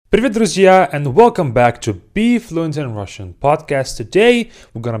Привет, друзья, and welcome back to Be Fluent in Russian podcast. Today,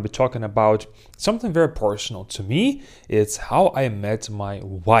 we're going to be talking about something very personal to me. It's how I met my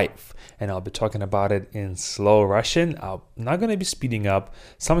wife, and I'll be talking about it in slow Russian. I'm not going to be speeding up.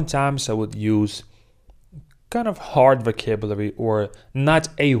 Sometimes I would use kind of hard vocabulary or not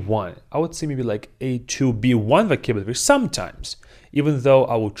A1. I would say maybe like A2, B1 vocabulary sometimes, even though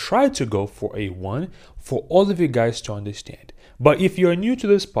I will try to go for A1 for all of you guys to understand. But if you're new to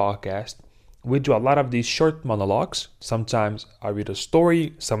this podcast, we do a lot of these short monologues. Sometimes I read a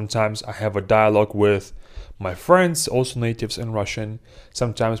story. Sometimes I have a dialogue with my friends, also natives in Russian.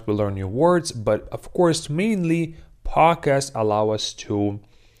 Sometimes we learn new words. But of course, mainly podcasts allow us to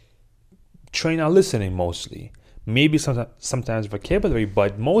train our listening mostly. Maybe sometimes vocabulary,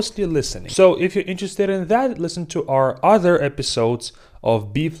 but mostly listening. So if you're interested in that, listen to our other episodes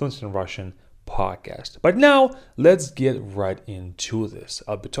of Be Fluent in Russian podcast. But now, let's get right into this.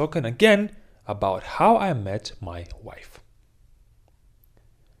 I'll be talking again about how I met my wife.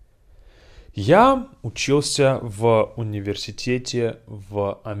 Я учился в университете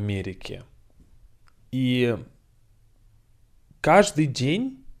в Америке. И каждый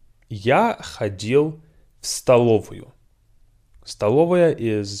день я ходил в столовую. Столовая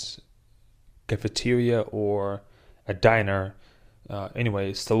is cafeteria or a diner.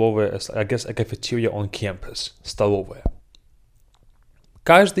 Anyway, столовая, I guess a cafeteria on campus. Столовая.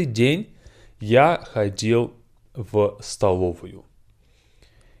 Каждый день я ходил в столовую.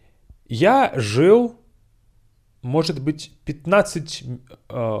 Я жил, может быть, 15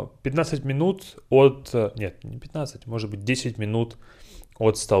 минут от... Нет, не 15, может быть, 10 минут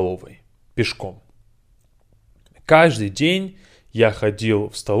от столовой. Пешком. Каждый день я ходил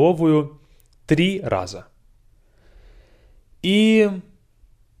в столовую 3 раза. И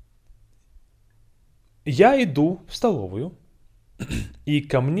я иду в столовую, и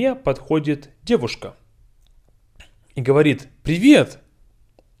ко мне подходит девушка и говорит: «Привет!»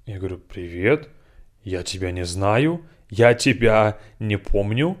 Я говорю: «Привет, я тебя не знаю, я тебя не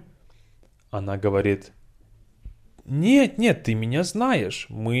помню». Она говорит: «Нет, ты меня знаешь,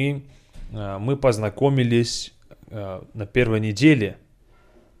 мы познакомились на первой неделе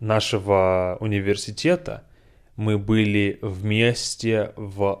нашего университета. Мы были вместе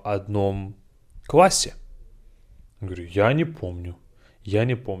в одном классе». Я говорю: «Я не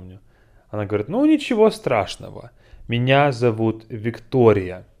помню. Она говорит: «Ну, ничего страшного. Меня зовут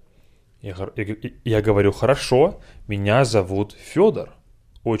Виктория». Я говорю: «Хорошо, меня зовут Федор.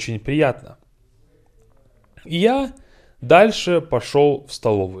 Очень приятно». И я дальше пошел в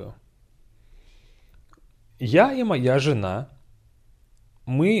столовую. Я и моя жена,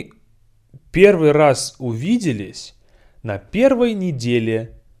 мы первый раз увиделись на первой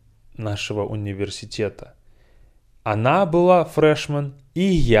неделе нашего университета. Она была фрешмен, и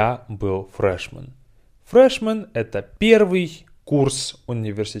я был фрешмен. Фрешмен – это первый курс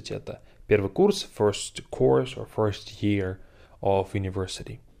университета. Первый курс, first course or first year of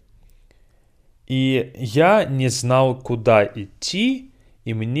university. И я не знал, куда идти,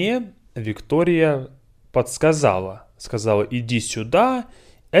 и мне Виктория подсказала. Сказала: «Иди сюда,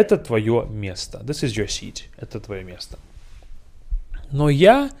 это твое место. This is your seat. Это твое место». Но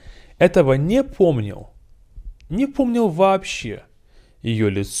я этого не помнил. Не помнил вообще. Ее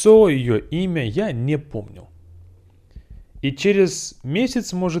лицо, ее имя я не помнил. И через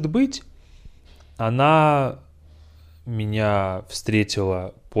месяц, может быть, она меня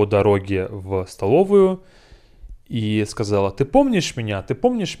встретила по дороге в столовую и сказала: «Ты помнишь меня?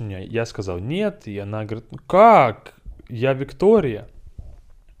 Я сказал: «Нет». И она говорит: «Ну как? Я Виктория».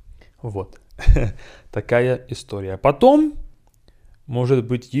 Вот. Такая история. Потом, может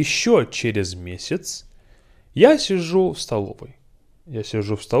быть, еще через месяц я сижу в столовой.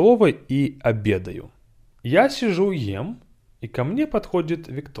 И обедаю. Я сижу, ем, и ко мне подходит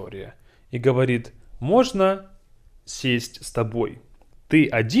Виктория и говорит: «Можно сесть с тобой? Ты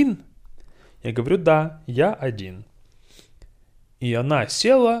один?» Я говорю: «Да, я один». И она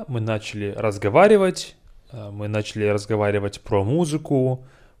села, мы начали разговаривать про музыку,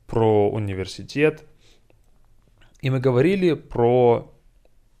 про университет. И мы говорили про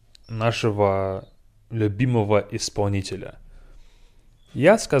нашего любимого исполнителя.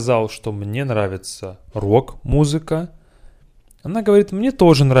 Я сказал, что мне нравится рок-музыка. Она говорит: «Мне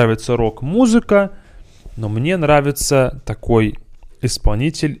тоже нравится рок-музыка, но мне нравится такой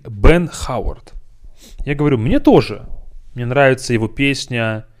исполнитель Бен Хауард». Я говорю: «Мне тоже. Мне нравится его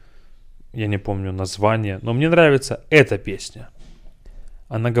песня, я не помню название, но мне нравится эта песня».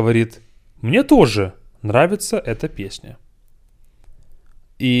 Она говорит: «Мне тоже нравится эта песня».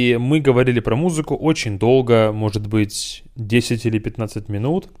 и мы говорили про музыку очень долго, может быть, 10 или 15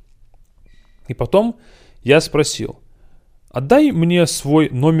 минут. И потом я спросил: отдай мне свой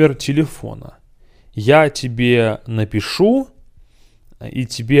номер телефона. Я тебе напишу и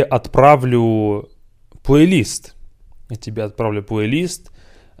тебе отправлю плейлист.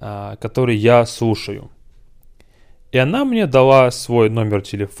 Который я слушаю. И она мне дала свой номер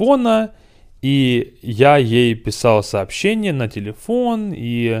телефона, и я ей писал сообщение на телефон,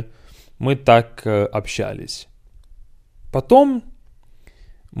 и мы так общались. Потом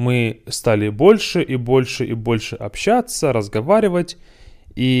мы стали больше и больше и больше общаться, разговаривать,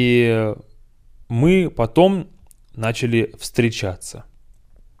 и мы потом начали встречаться.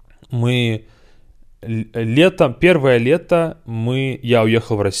 Первое лето я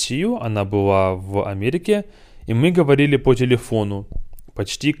уехал в Россию, она была в Америке, и мы говорили по телефону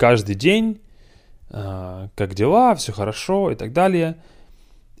почти каждый день, как дела, все хорошо и так далее.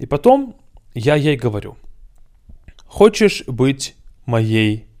 И потом я ей говорю: хочешь быть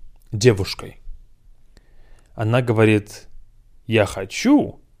моей девушкой? Она говорит: я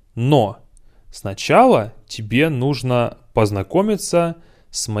хочу, но сначала тебе нужно познакомиться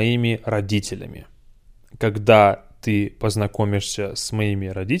с моими родителями. Когда ты познакомишься с моими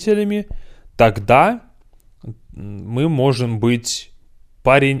родителями, тогда мы можем быть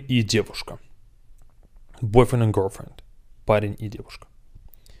парень и девушка. Boyfriend and girlfriend. Парень и девушка.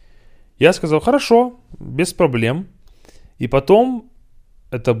 Я сказал: хорошо, без проблем. И потом,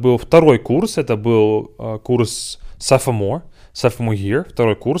 это был второй курс, это был курс sophomore year,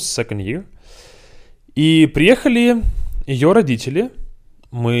 второй курс, second year. И приехали ее родители,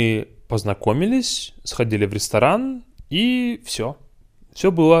 мы познакомились, сходили в ресторан, и все.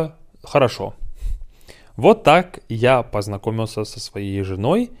 Все было хорошо. Вот так я познакомился со своей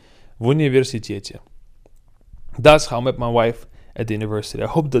женой в университете. That's how I met my wife at the university. I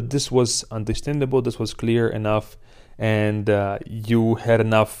hope that this was understandable, this was clear enough, and you had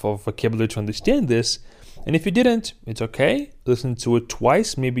enough of vocabulary to understand this. And if you didn't, it's okay. Listen to it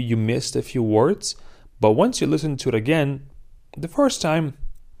twice. Maybe you missed a few words. But once you listen to it again, the first time,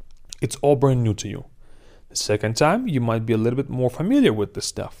 it's all brand new to you. The second time, you might be a little bit more familiar with this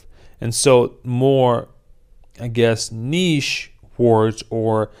stuff. And so more, I guess, niche words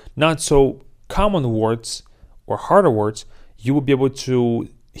or not so common words or harder words, you will be able to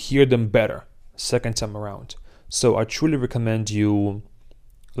hear them better second time around. So I truly recommend you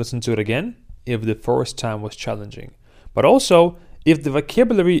listen to it again if the first time was challenging. But also, if the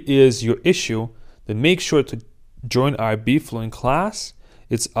vocabulary is your issue, then make sure to join our Be Fluent class.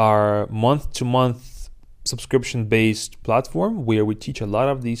 It's our month-to-month subscription-based platform where we teach a lot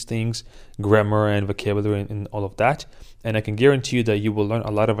of these things, grammar and vocabulary and all of that. And I can guarantee you that you will learn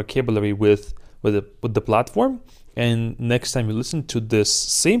a lot of vocabulary with the platform. And next time you listen to this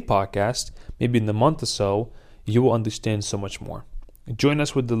same podcast, maybe in a month or so, you will understand so much more. Join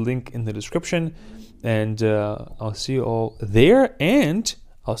us with the link in the description, and I'll see you all there, and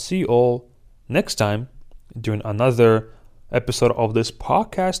I'll see you all next time during another episode of this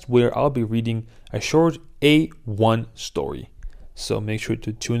podcast where I'll be reading a short A1 story. So make sure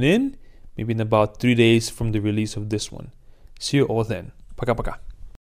to tune in, maybe in about 3 days from the release of this one. See you all then. Пока-пока.